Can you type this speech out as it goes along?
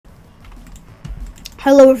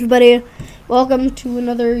Hello everybody, welcome to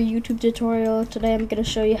another YouTube tutorial. Today I'm going to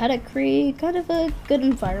show you how to create kind of a good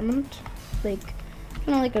environment, how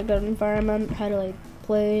to like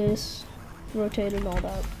place, rotate and all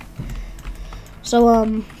that.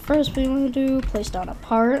 So first we want to do place down a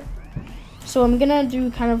part. So I'm going to do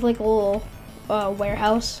kind of like a little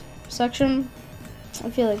warehouse section. I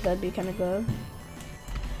feel like that'd be kind of good.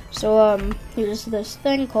 So here's this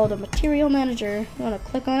thing called a material manager. You want to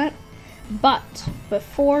click on it. But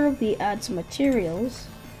before we add some materials,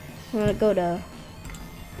 I'm gonna go to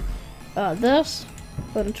this,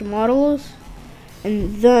 go into models,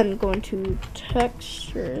 and then go into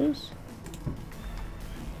textures.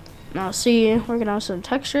 Now see, we're gonna have some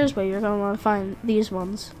textures, but you're gonna want to find these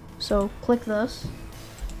ones. So click this.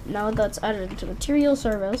 Now that's added into material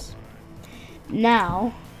service.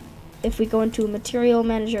 Now, if we go into material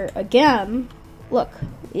manager again, look,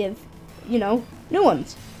 we have, new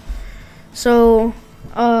ones. So,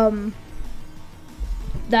 that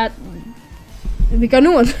we got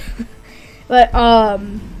new ones. But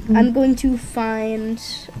I'm going to find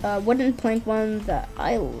a wooden plank one that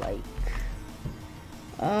I like.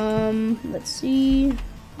 Let's see.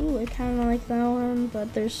 Ooh, I kind of like that one,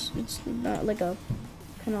 but it's not like a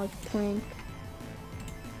kind of like plank.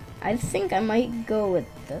 I think I might go with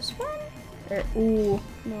this one. Or ooh,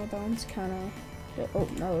 no, that one's kind of. Oh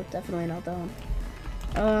no, definitely not that one.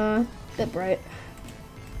 Bit bright.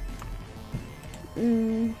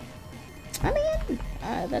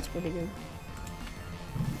 That's pretty good.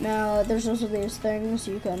 Now, there's also these things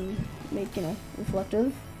you can make,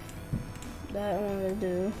 reflective. That I'm gonna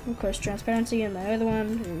do, of course, transparency, and the other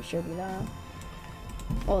one should be that.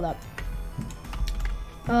 All that.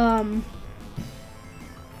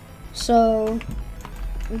 So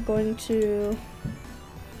I'm going to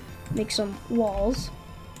make some walls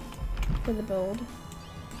for the build.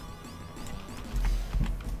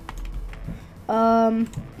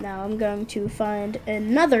 Now I'm going to find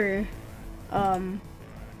another,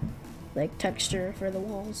 like texture for the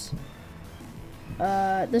walls.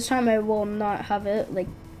 This time I will not have it, like,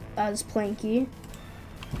 as planky,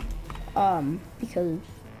 because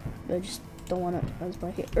I just don't want it as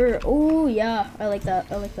planky. Oh, yeah, I like that,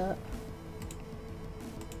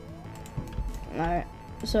 Alright,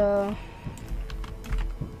 so,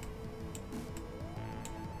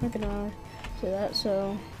 I'm not gonna say that,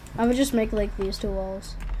 so I'm gonna just make like these two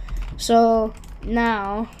walls. So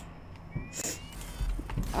now,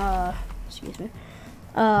 excuse me.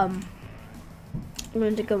 I'm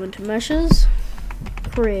going to go into meshes,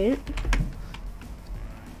 create.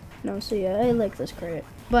 No, so yeah, I like this create,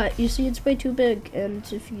 but you see it's way too big, and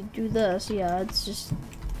if you do this, yeah, it's just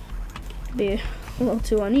be a little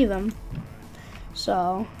too uneven.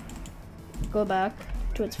 So go back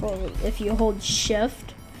to its full. If you hold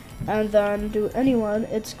shift and then do anyone,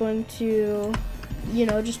 it's going to,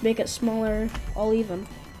 just make it smaller, all even.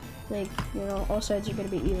 Like, all sides are going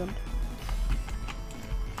to be even.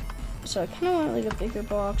 So I kind of want like a bigger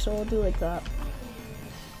box, so I'll do like that.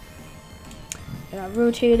 And I'm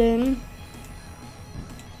rotating.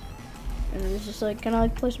 And it's just like, kind of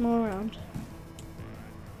like place them all around.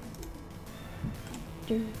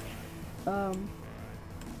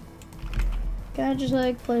 Kind of just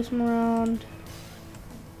like place them around.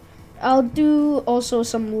 I'll do also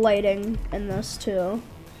some lighting in this too.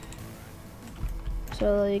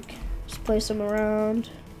 So like, just place them around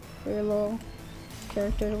for your little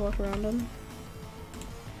character to walk around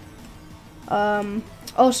in.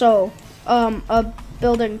 Also, a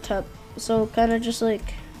building tip. So kind of just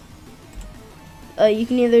like, you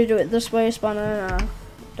can either do it this way, spawn in a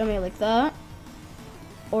dummy like that,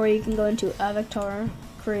 or you can go into Avatar,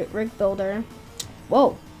 create rig builder.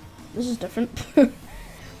 Whoa, this is different.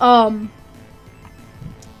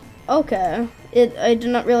 Okay. I did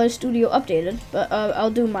not realize Studio updated, but I'll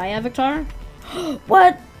do my avatar.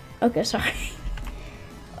 What? Okay, sorry.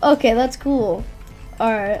 Okay, that's cool.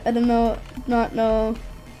 Alright, I don't know, not know.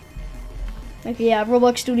 Okay, yeah,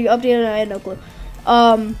 Roblox Studio updated, I had no clue.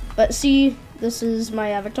 But see, this is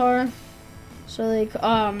my avatar. So like,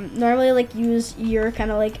 normally like use your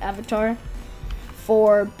kind of like avatar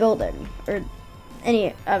for building, or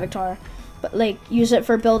any avatar. But like use it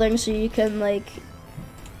for building so you can like,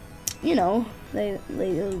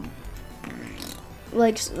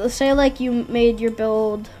 like say like you made your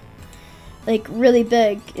build like really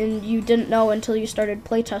big and you didn't know until you started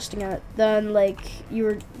playtesting it. Then like you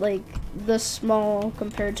were like this small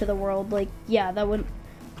compared to the world. Like yeah, that wouldn't.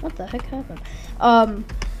 What the heck happened?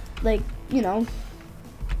 Like you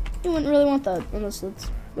wouldn't really want that unless that's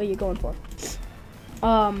what you're going for.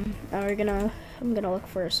 Now I'm gonna look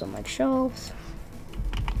for some like shelves.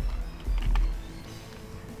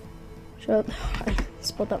 So I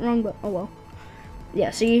spelled that wrong, but oh well.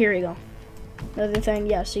 Yeah, see, here we go. Another thing,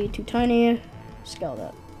 yeah, see, too tiny. Scale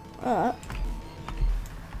that up.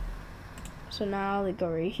 So now they go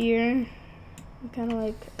right here. Kind of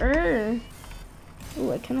like,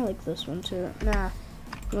 ooh, I kind of like this one too. Nah,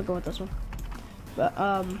 I'm gonna go with this one. But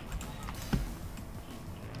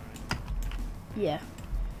yeah,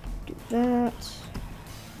 do that.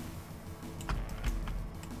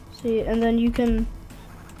 See, and then you can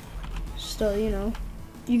still, you know,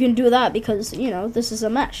 you can do that because, you know, this is a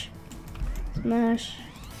mesh. Mesh.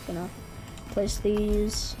 Gonna place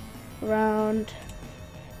these around.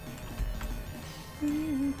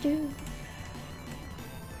 And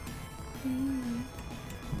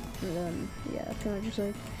then, yeah, kind of just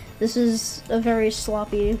like, this is a very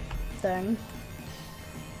sloppy thing.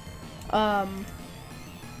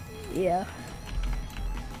 Yeah.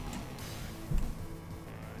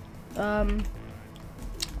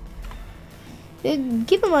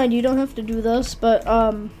 Keep in mind you don't have to do this, but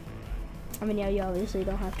I mean, yeah, you obviously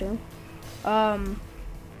don't have to. I'm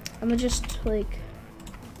gonna just like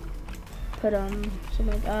put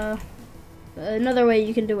something like another way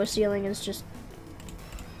you can do a ceiling is just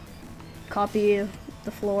copy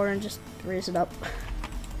the floor and just raise it up.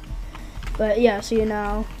 But yeah, see,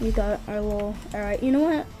 now we got our little. All right, you know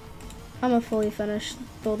what? I'm a fully finished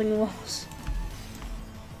building the walls.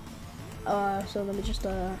 So let me just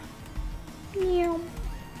meow.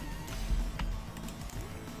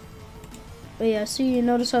 But yeah, see, you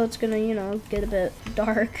notice how it's gonna, you know, get a bit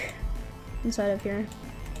dark inside of here.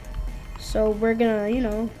 So we're gonna, you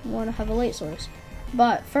know, want to have a light source.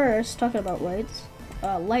 But first, talking about lights,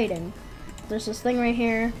 lighting. There's this thing right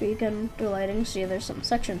here where you can do lighting. See, there's some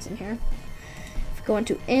sections in here. If we go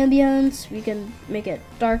into ambience, we can make it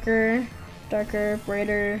darker,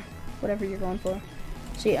 brighter, whatever you're going for.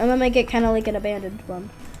 See, I'm gonna make it kind of like an abandoned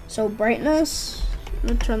one. So brightness, I'm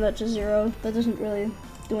gonna turn that to 0. That doesn't really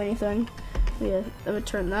do anything. Yeah, I'm gonna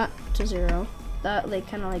turn that to 0. That like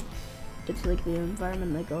kind of like gets like the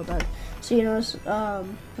environment like all that. So you notice,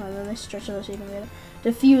 and then I stretch it so you can get it.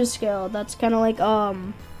 Diffuse scale. That's kind of like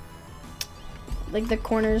the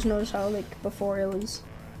corners. Notice how like before it was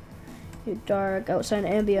dark, outside,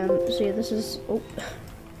 ambient. See, this is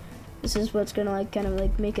this is what's gonna like kind of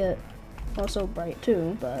like make it also bright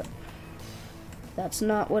too, but that's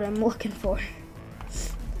not what I'm looking for.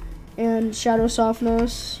 And shadow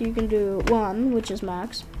softness, you can do 1, which is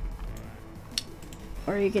max,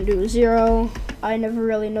 or you can do 0. I never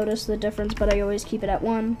really noticed the difference, but I always keep it at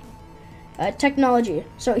 1. Technology.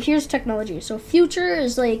 So here's technology. So future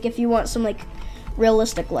is like if you want some like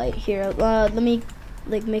realistic light. Here, let me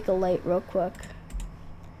like make a light real quick.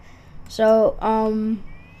 So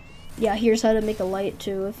yeah, here's how to make a light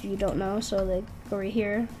too if you don't know. So like go right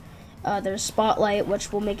here. There's spotlight,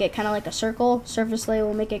 which will make it kind of like a circle. Surface light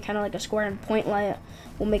will make it kind of like a square, and point light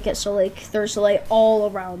will make it so like there's light all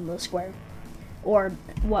around the square or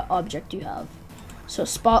what object you have. So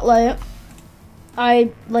spotlight,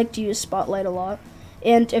 I like to use spotlight a lot.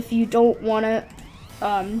 And if you don't want it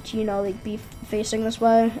to, you know, like be facing this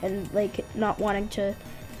way and like not wanting to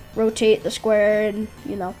rotate the square and,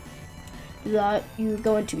 you know, do that, you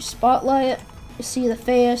go into spotlight, you see the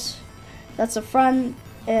face, that's the front,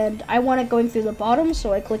 and I want it going through the bottom,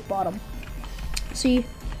 so I click bottom. See?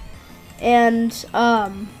 And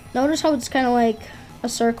notice how it's kind of like a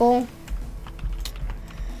circle.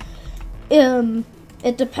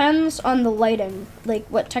 It depends on the lighting, like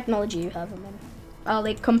what technology you have in them.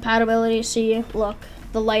 Like compatibility, see, look,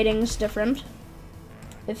 the lighting's different.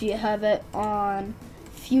 If you have it on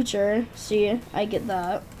future, see, I get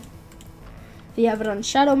that. If you have it on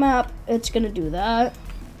shadow map, it's gonna do that.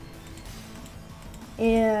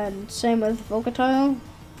 And same with voxel,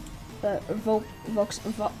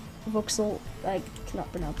 voxel, I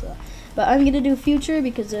cannot pronounce that. But I'm gonna do future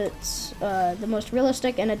because it's the most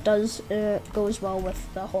realistic, and it does goes well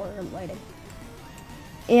with the horror lighting.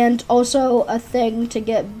 And also a thing to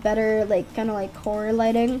get better, like kind of like horror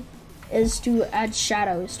lighting, is to add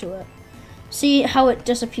shadows to it. See how it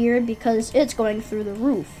disappeared because it's going through the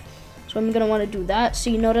roof. So I'm gonna want to do that. So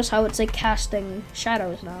you notice how it's like casting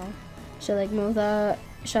shadows now. So like move that,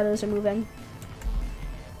 shadows are moving.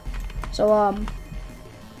 So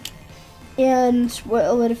and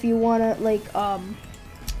what if you want to like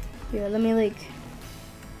here, let me like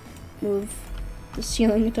move the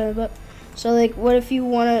ceiling a tiny bit. So like what if you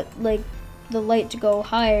want to like the light to go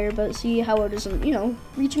higher, but see how it isn't, you know,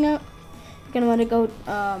 reaching out? You're gonna want to go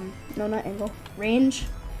no, not angle, range,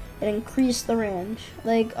 and increase the range.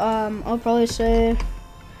 Like I'll probably say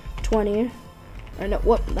 20. Or no,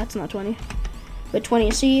 what? That's not 20. with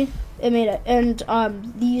 20. See, it made it. And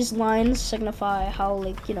these lines signify how,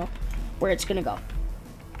 like, you know, where it's gonna go.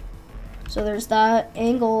 So there's that.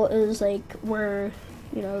 Angle is like where,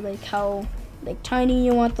 you know, like how like tiny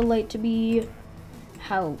you want the light to be,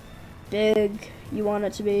 how big you want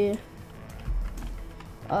it to be.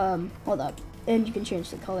 Hold up. And you can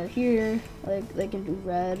change the color here. Like they can do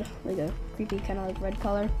red, like a creepy kind of like red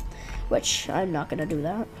color, which I'm not gonna do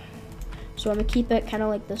that. So I'm gonna keep it kind of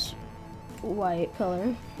like this white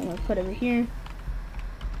color. I'm gonna put it over here.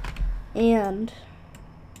 And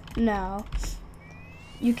now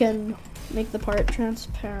you can make the part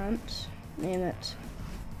transparent. Name it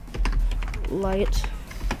light.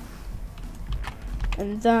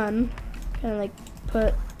 And then kind of like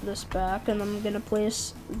put this back, and I'm gonna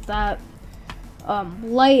place that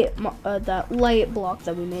that light block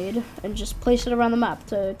that we made, and just place it around the map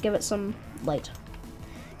to give it some light.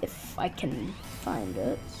 If I can find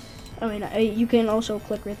it. I mean, you can also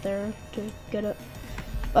click right there to get it.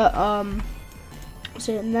 But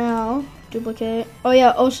so now duplicate. Oh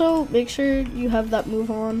yeah, also make sure you have that move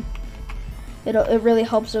on. It really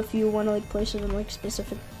helps if you want to like place it in like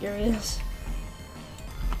specific areas,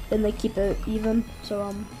 and they keep it even.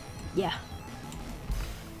 So yeah.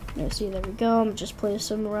 Yeah, see, there we go. I'm just place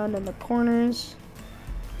them around in the corners.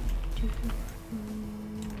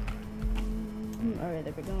 Alright,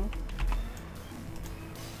 there we go.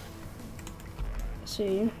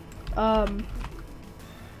 See,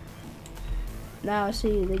 now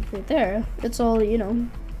see, like right there, it's all, you know,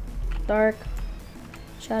 dark,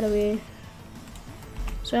 shadowy.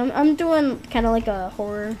 So I'm doing kind of like a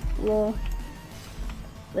horror little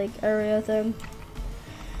like area thing.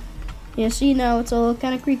 Yeah, see, now it's all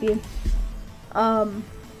kind of creepy.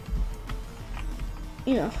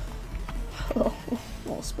 You know,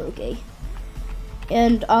 all spooky.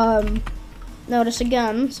 And notice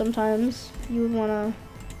again, sometimes you would wanna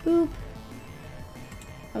boop.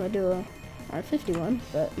 I'm gonna do a R51,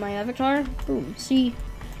 but my avatar, boom. See,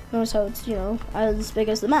 notice how it's, you know, as big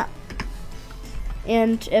as the map.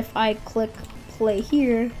 And if I click play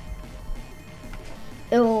here,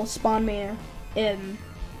 it will spawn me in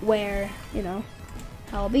where, you know,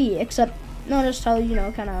 I'll be, except notice how, you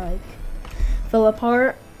know, kind of like fell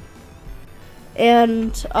apart.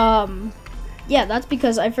 And yeah, that's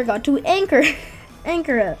because I forgot to anchor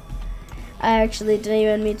it. I actually didn't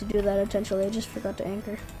even mean to do that intentionally. I just forgot to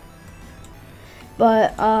anchor.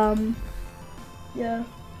 But yeah,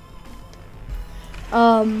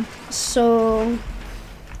 so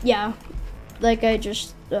yeah, like I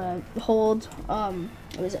just hold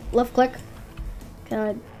what is it, left click, kind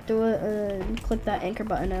of do it, and click that anchor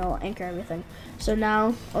button, and it'll anchor everything. So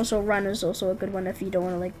now also run is also a good one if you don't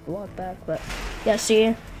want to like walk back. But yeah,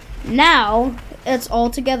 see, now it's all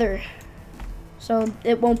together, so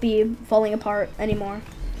it won't be falling apart anymore.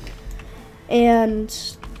 And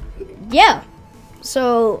yeah,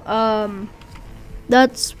 so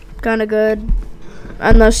that's kind of good,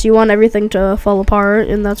 unless you want everything to fall apart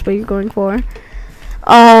and that's what you're going for.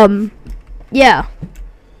 Yeah,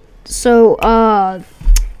 so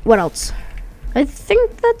what else? I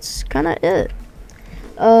think that's kind of it.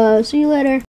 See you later.